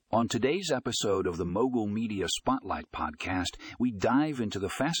On today's episode of the Mogul Media Spotlight podcast, we dive into the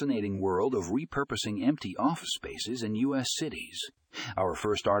fascinating world of repurposing empty office spaces in U.S. cities. Our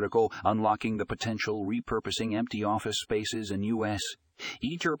first article, Unlocking the Potential Repurposing Empty Office Spaces in U.S.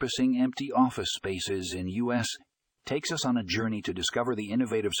 Repurposing Empty Office Spaces in U.S. takes us on a journey to discover the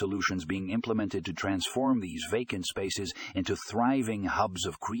innovative solutions being implemented to transform these vacant spaces into thriving hubs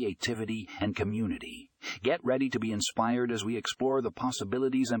of creativity and community. Get ready to be inspired as we explore the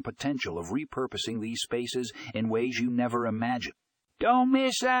possibilities and potential of repurposing these spaces in ways you never imagined. Don't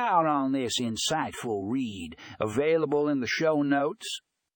miss out on this insightful read, available in the show notes.